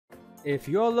If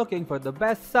you're looking for the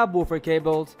best subwoofer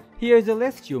cables, here's a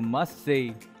list you must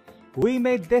see. We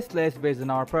made this list based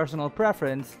on our personal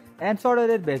preference and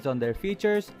sorted it based on their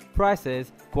features,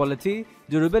 prices, quality,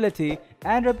 durability,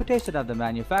 and reputation of the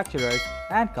manufacturers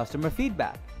and customer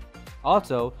feedback.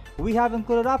 Also, we have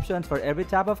included options for every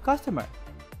type of customer.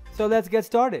 So let's get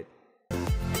started.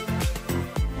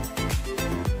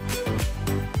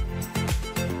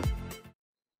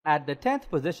 At the 10th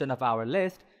position of our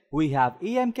list, we have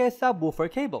EMK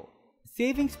Subwoofer Cable.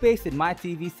 Saving space in my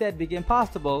TV set became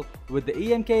possible with the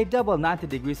EMK double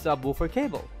 90-degree subwoofer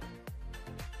cable.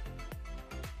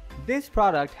 This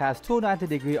product has two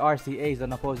 90-degree RCAs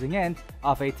on opposing ends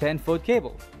of a 10-foot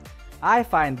cable. I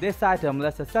find this item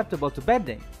less susceptible to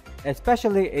bending,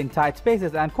 especially in tight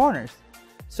spaces and corners,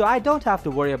 so I don't have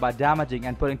to worry about damaging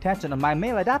and putting tension on my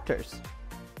male adapters.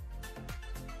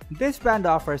 This brand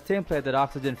offers tin-plated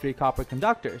oxygen-free copper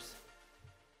conductors.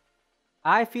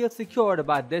 I feel secured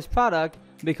about this product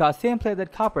because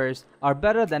tin-plated coppers are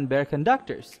better than bare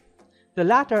conductors. The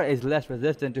latter is less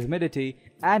resistant to humidity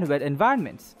and wet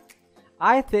environments.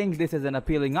 I think this is an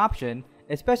appealing option,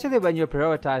 especially when you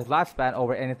prioritize lifespan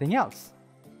over anything else.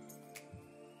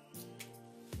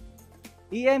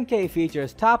 EMK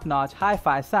features top-notch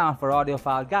hi-fi sound for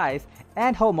audiophile guys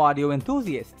and home audio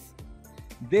enthusiasts.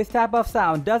 This type of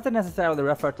sound doesn't necessarily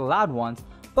refer to loud ones,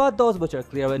 but those which are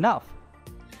clear enough.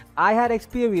 I had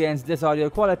experienced this audio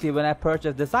quality when I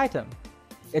purchased this item.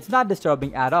 It's not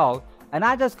disturbing at all, and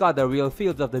I just got the real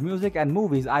feels of the music and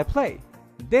movies I play.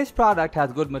 This product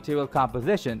has good material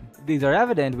composition. These are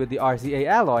evident with the RCA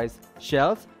alloys,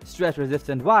 shells,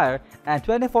 stretch-resistant wire, and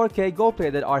 24K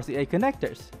gold-plated RCA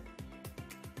connectors.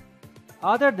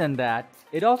 Other than that,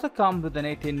 it also comes with an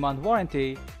 18-month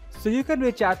warranty, so you can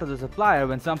reach out to the supplier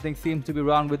when something seems to be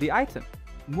wrong with the item.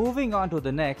 Moving on to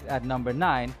the next at number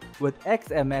 9 with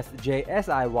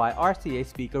XMSJSIY RCA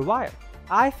speaker wire.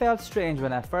 I felt strange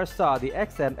when I first saw the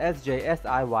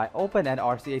XMSJSIY open-end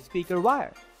RCA speaker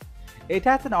wire. It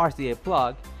has an RCA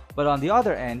plug, but on the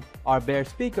other end are bare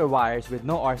speaker wires with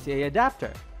no RCA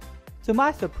adapter. To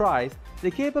my surprise,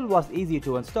 the cable was easy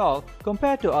to install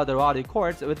compared to other audio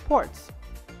cords with ports.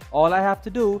 All I have to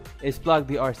do is plug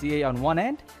the RCA on one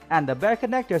end and the bare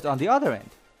connectors on the other end.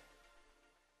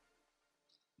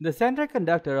 The center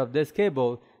conductor of this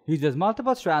cable uses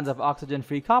multiple strands of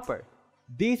oxygen-free copper.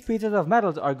 These pieces of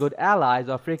metals are good allies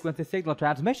of frequency signal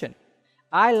transmission.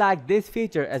 I like this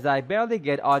feature as I barely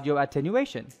get audio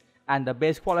attenuation, and the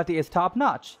bass quality is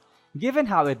top-notch. Given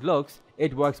how it looks,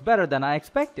 it works better than I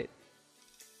expected.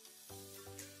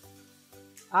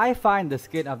 I find the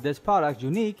skin of this product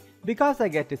unique because I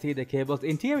get to see the cable's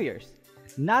interiors.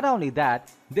 Not only that,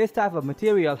 this type of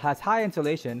material has high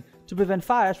insulation to prevent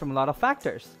fires from a lot of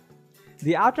factors.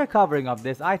 The outer covering of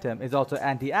this item is also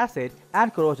anti-acid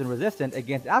and corrosion resistant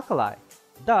against alkali.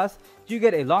 Thus, you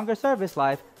get a longer service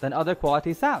life than other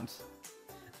quality sounds.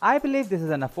 I believe this is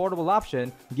an affordable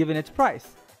option given its price,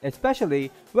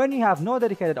 especially when you have no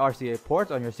dedicated RCA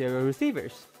ports on your stereo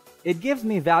receivers. It gives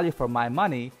me value for my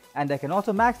money, and I can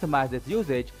also maximize its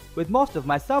usage with most of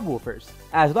my subwoofers.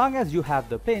 As long as you have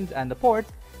the pins and the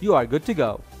ports, you are good to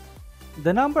go.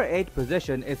 The number 8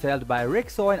 position is held by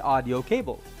RIKSOIN audio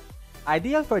cable.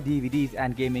 Ideal for DVDs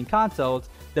and gaming consoles,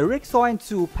 the RIKSOIN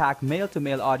 2-pack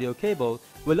male-to-male audio cable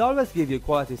will always give you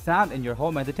quality sound in your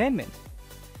home entertainment.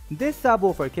 This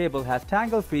subwoofer cable has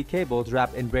tangle-free cables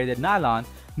wrapped in braided nylon,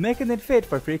 making it fit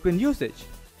for frequent usage.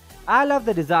 I love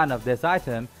the design of this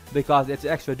item because it's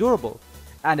extra durable,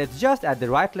 and it's just at the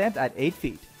right length at 8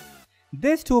 feet.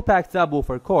 This 2-pack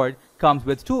subwoofer cord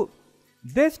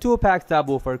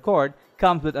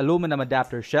comes with aluminum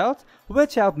adapter shells,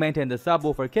 which help maintain the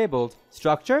subwoofer cable's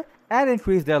structure and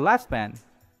increase their lifespan.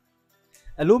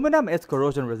 Aluminum is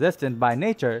corrosion resistant by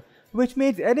nature, which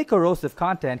means any corrosive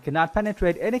content cannot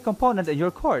penetrate any component in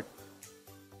your cord.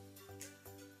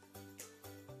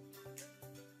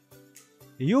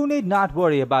 You need not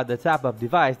worry about the type of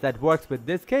device that works with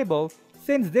this cable,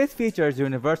 since this features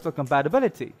universal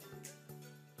compatibility.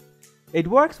 It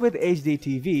works with HD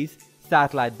TVs,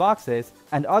 satellite boxes,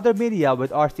 and other media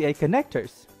with RCA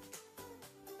connectors.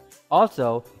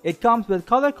 Also, it comes with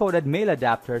color-coded male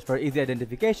adapters for easy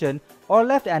identification or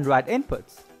left and right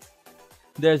inputs.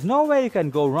 There's no way you can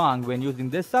go wrong when using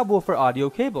this subwoofer audio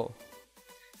cable.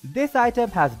 This item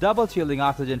has double shielding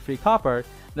oxygen-free copper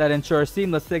that ensures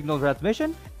seamless signal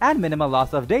transmission and minimal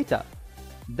loss of data.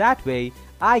 That way,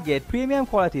 I get premium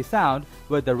quality sound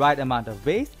with the right amount of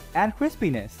bass and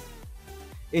crispiness.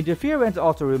 Interference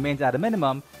also remains at a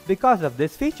minimum because of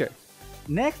this feature.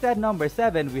 Next at number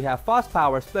 7 we have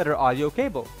FosPower splitter audio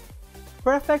cable.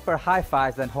 Perfect for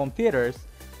hi-fis and home theaters,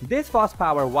 This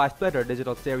FosPower Y-splitter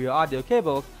digital stereo audio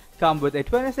cables come with a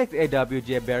 26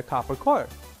 AWJ bare copper core.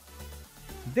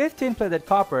 These tin-plated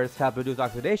coppers help reduce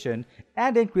oxidation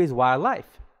and increase wire life.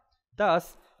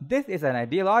 Thus, this is an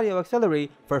ideal audio auxiliary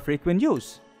for frequent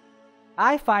use.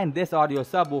 I find this audio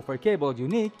subwoofer cable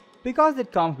unique because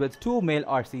it comes with two male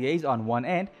RCAs on one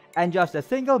end and just a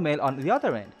single male on the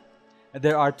other end.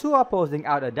 There are two opposing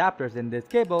out adapters in this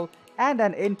cable and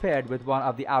an in paired with one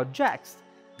of the out jacks.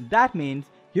 That means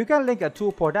you can link a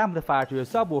 2-port amplifier to your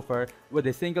subwoofer with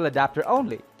a single adapter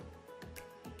only.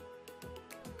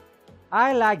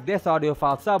 I like this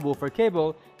audiophile subwoofer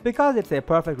cable because it's a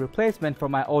perfect replacement for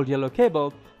my old yellow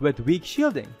cable with weak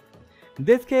shielding.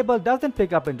 This cable doesn't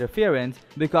pick up interference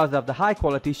because of the high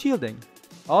quality shielding.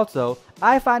 Also,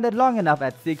 I find it long enough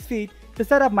at 6 feet to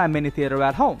set up my mini theater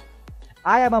at home.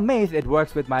 I am amazed it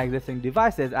works with my existing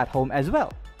devices at home as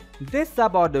well. This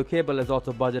sub-audio cable is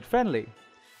also budget friendly.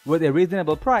 With a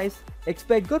reasonable price,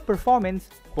 expect good performance,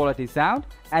 quality sound,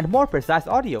 and more precise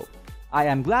audio. I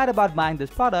am glad about buying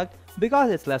this product because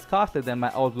it's less costly than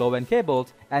my old low-end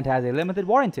cables and has a limited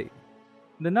warranty.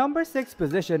 The number 6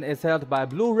 position is held by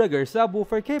BlueRigger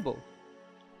Subwoofer Cable.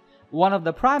 One of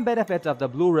the prime benefits of the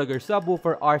BlueRigger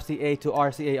Subwoofer RCA to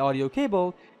RCA audio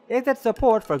cable is its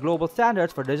support for global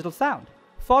standards for digital sound.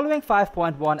 Following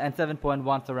 5.1 and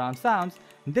 7.1 surround sounds,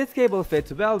 this cable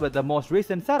fits well with the most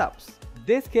recent setups.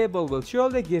 This cable will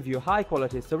surely give you high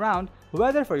quality surround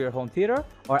whether for your home theater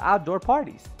or outdoor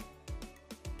parties.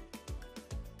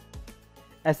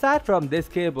 Aside from this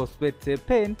cable split tip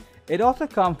pin, it also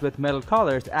comes with metal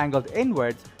collars angled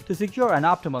inwards to secure an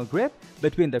optimal grip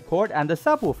between the cord and the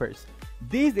subwoofers.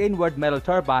 These inward metal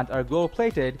turbines are gold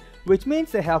plated, which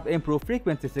means they help improve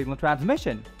frequency signal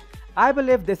transmission. I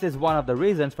believe this is one of the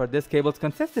reasons for this cable's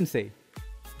consistency.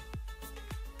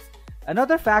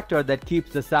 Another factor that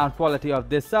keeps the sound quality of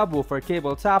this subwoofer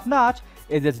cable top-notch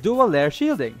is its dual layer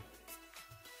shielding.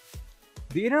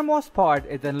 The innermost part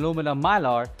is an aluminum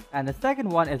mylar and the second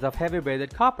one is of heavy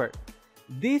braided copper.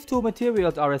 These two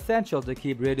materials are essential to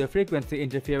keep radio frequency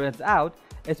interference out,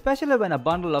 especially when a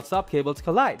bundle of subcables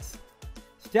collides.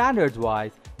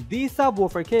 Standards-wise, this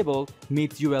subwoofer cable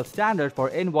meets UL standard for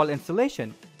in-wall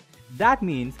installation. That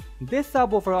means this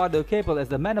subwoofer audio cable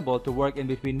is amenable to work in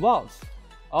between walls.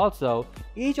 Also,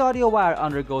 each audio wire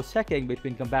undergoes checking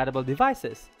between compatible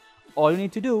devices. All you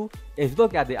need to do is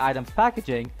look at the item's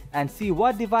packaging and see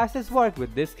what devices work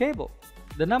with this cable.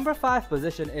 The number 5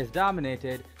 position is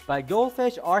dominated by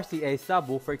Goalfish RCA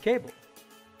Subwoofer Cable.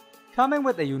 Coming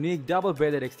with a unique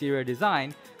double-braided exterior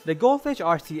design, the Goalfish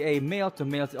RCA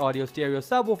male-to-male audio stereo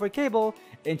subwoofer cable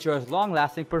ensures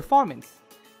long-lasting performance.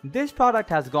 This product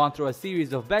has gone through a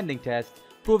series of bending tests,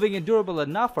 proving it durable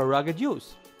enough for rugged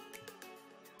use.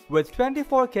 With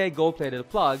 24K gold-plated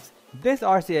plugs, this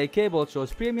RCA cable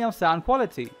shows premium sound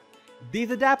quality. These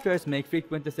adapters make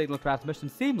frequency signal transmission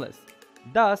seamless.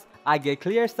 Thus, I get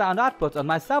clear sound outputs on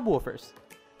my subwoofers.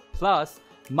 Plus,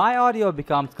 my audio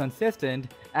becomes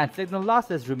consistent and signal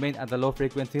losses remain at the low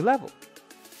frequency level.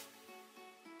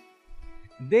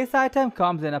 This item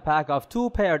comes in a pack of 2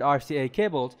 paired RCA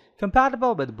cables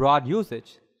compatible with broad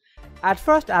usage. At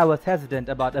first I was hesitant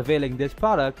about availing this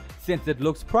product since it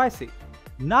looks pricey.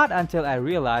 Not until I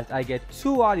realized I get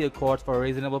 2 audio cords for a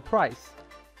reasonable price.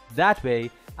 That way,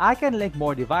 I can link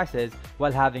more devices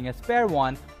while having a spare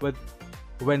one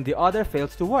when the other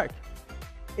fails to work.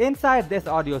 Inside this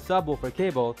audio subwoofer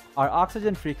cable are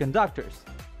oxygen-free conductors.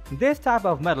 This type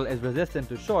of metal is resistant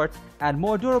to shorts and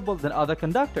more durable than other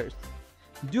conductors.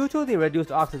 Due to the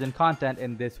reduced oxygen content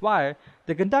in this wire,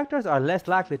 the conductors are less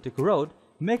likely to corrode,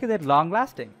 making it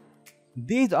long-lasting.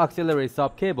 These auxiliary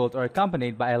sub-cables are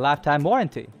accompanied by a lifetime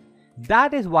warranty.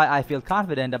 That is why I feel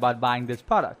confident about buying this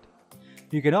product.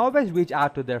 You can always reach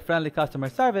out to their friendly customer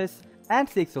service and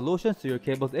seek solutions to your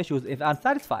cable's issues if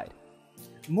unsatisfied.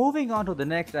 Moving on to the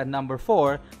next at number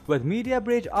 4 with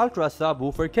Mediabridge Ultra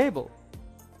Subwoofer Cable.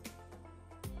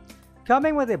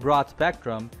 Coming with a broad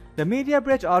spectrum, the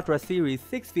Mediabridge Ultra Series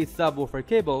 6-feet subwoofer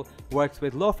cable works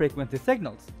with low-frequency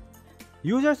signals.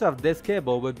 Users of this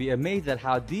cable would be amazed at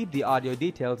how deep the audio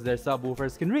details their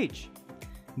subwoofers can reach.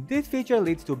 This feature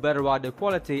leads to better audio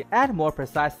quality and more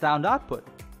precise sound output.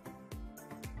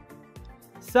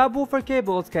 Subwoofer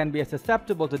cables can be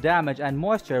susceptible to damage and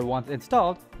moisture once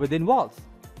installed within walls.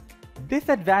 This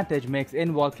advantage makes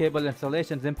in-wall cable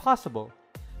installations impossible.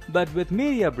 But with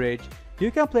Mediabridge, you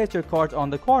can place your cords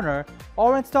on the corner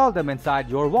or install them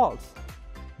inside your walls.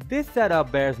 This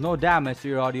setup bears no damage to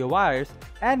your audio wires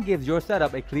and gives your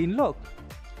setup a clean look.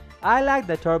 I like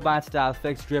the turbine-style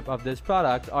fixed grip of this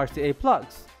product's RCA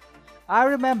plugs. I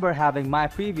remember having my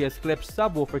previous clipped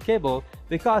subwoofer cable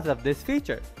because of this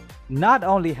feature. Not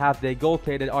only have they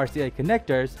gold-plated RCA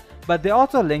connectors, but they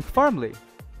also link firmly.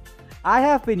 I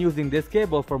have been using this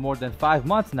cable for more than 5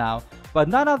 months now, but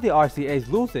none of the RCAs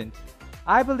loosened.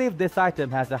 I believe this item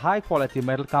has a high-quality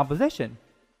metal composition.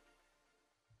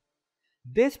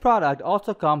 This product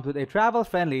also comes with a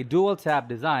travel-friendly dual-tab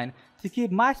design to keep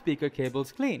my speaker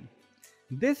cables clean.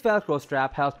 This Velcro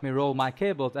strap helps me roll my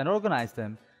cables and organize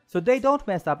them, so they don't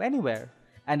mess up anywhere,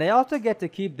 and I also get to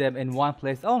keep them in one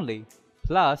place only.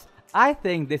 Plus, I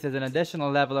think this is an additional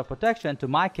level of protection to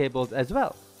my cables as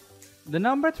well. The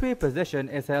number 3 position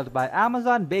is held by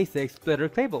Amazon Basics Splitter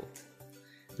Cable.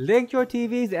 Link your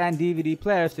TVs and DVD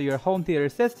players to your home theater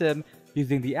system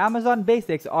using the Amazon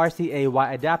Basics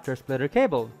RCA-Y adapter splitter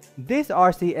cable. This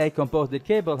RCA composite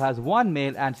cable has 1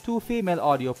 male and 2 female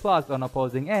audio plugs on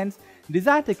opposing ends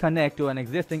designed to connect to an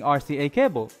existing RCA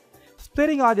cable.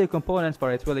 Splitting audio components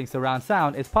for a thrilling surround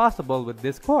sound is possible with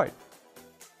this cord.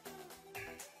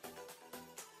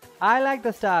 I like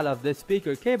the style of this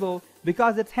speaker cable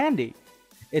because it's handy.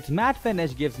 Its matte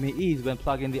finish gives me ease when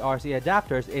plugging the RCA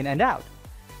adapters in and out.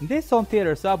 This home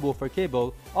theater subwoofer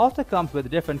cable also comes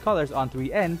with different colors on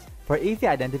 3 ends for easy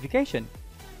identification,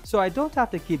 so I don't have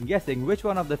to keep guessing which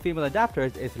one of the female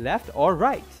adapters is left or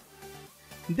right.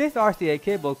 This RCA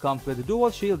cable comes with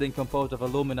dual shielding composed of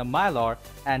aluminum mylar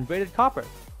and braided copper.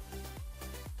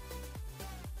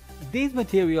 These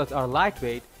materials are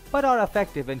lightweight but are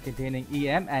effective in containing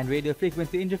EM and radio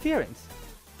frequency interference.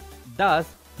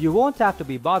 Thus, you won't have to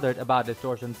be bothered about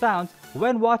distortion sounds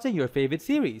when watching your favorite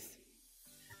series.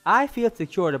 I feel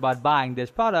secured about buying this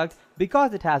product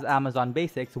because it has Amazon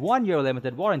Basics 1-year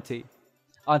limited warranty.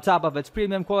 On top of its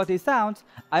premium quality sounds,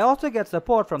 I also get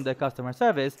support from their customer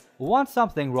service once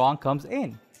something wrong comes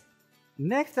in.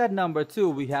 Next at number 2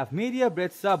 we have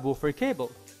Mediabridge Subwoofer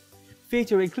Cable.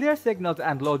 Featuring clear signals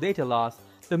and low data loss,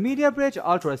 the Mediabridge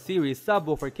Ultra Series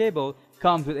subwoofer cable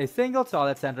comes with a single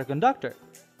solid center conductor.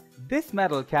 This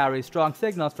metal carries strong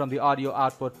signals from the audio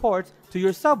output ports to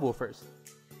your subwoofers.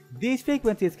 These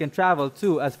frequencies can travel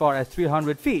to as far as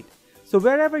 300 feet, so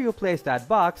wherever you place that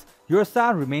box, your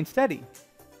sound remains steady.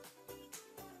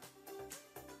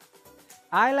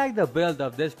 I like the build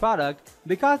of this product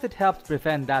because it helps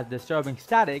prevent that disturbing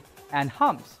static and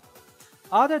hums.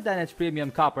 Other than its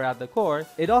premium copper at the core,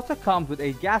 it also comes with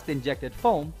a gas-injected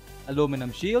foam,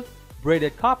 aluminum shield,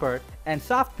 braided copper, and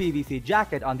soft PVC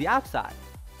jacket on the outside.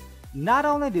 Not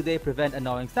only do they prevent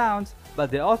annoying sounds,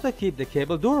 but they also keep the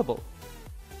cable durable.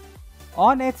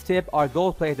 On its tip are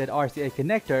gold-plated RCA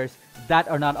connectors that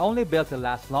are not only built to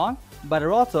last long, but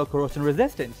are also corrosion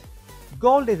resistant.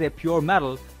 Gold is a pure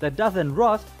metal that doesn't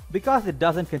rust because it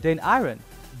doesn't contain iron.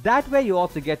 That way you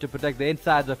also get to protect the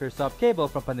insides of your sub cable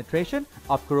from penetration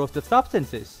of corrosive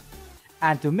substances.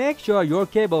 And to make sure your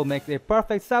cable makes a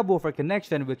perfect subwoofer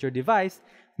connection with your device,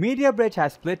 Mediabridge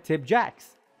has split tip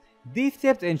jacks. These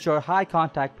tips ensure high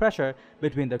contact pressure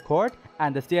between the cord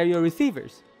and the stereo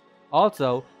receivers.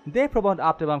 Also, they promote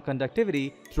optimum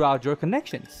conductivity throughout your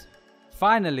connections.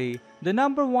 Finally, the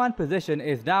number 1 position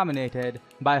is dominated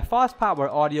by FosPower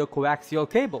Audio Coaxial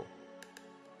Cable.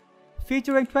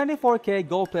 Featuring 24K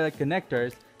gold-plated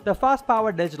connectors, the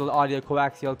FosPower Digital Audio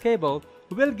Coaxial Cable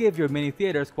will give your mini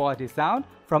theaters quality sound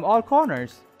from all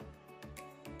corners.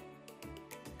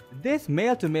 This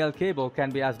male-to-male cable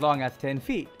can be as long as 10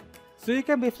 feet, so you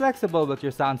can be flexible with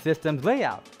your sound system's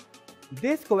layout.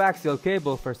 This coaxial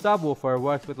cable for subwoofer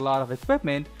works with a lot of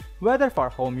equipment, whether for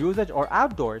home usage or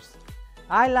outdoors.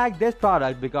 I like this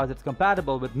product because it's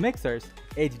compatible with mixers,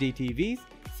 HD TVs,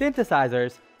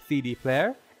 synthesizers, CD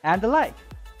player, and the like.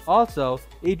 Also,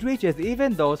 it reaches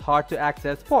even those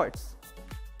hard-to-access ports.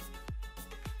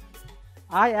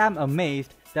 I am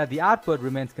amazed that the output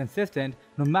remains consistent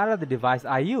no matter the device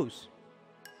I use.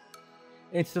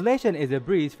 Installation is a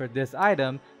breeze for this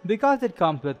item because it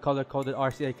comes with color-coded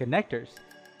RCA connectors.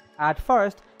 At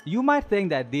first, you might think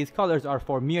that these colors are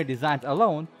for mere designs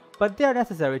alone, but they are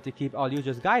necessary to keep all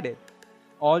users guided.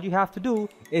 All you have to do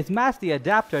is match the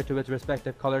adapter to its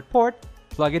respective colored port,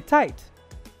 plug it tight.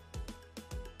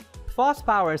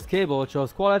 FosPower's cable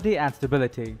shows quality and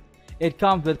stability. It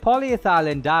comes with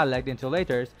polyethylene dielectric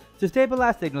insulators to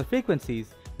stabilize signal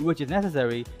frequencies, which is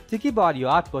necessary to keep audio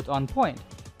output on point.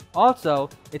 Also,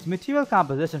 its material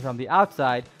composition from the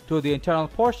outside to the internal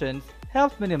portions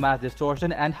helps minimize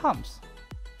distortion and humps.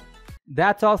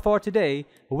 That's all for today.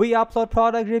 We upload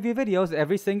product review videos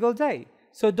every single day,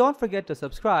 so don't forget to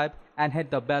subscribe and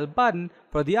hit the bell button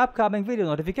for the upcoming video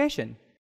notification.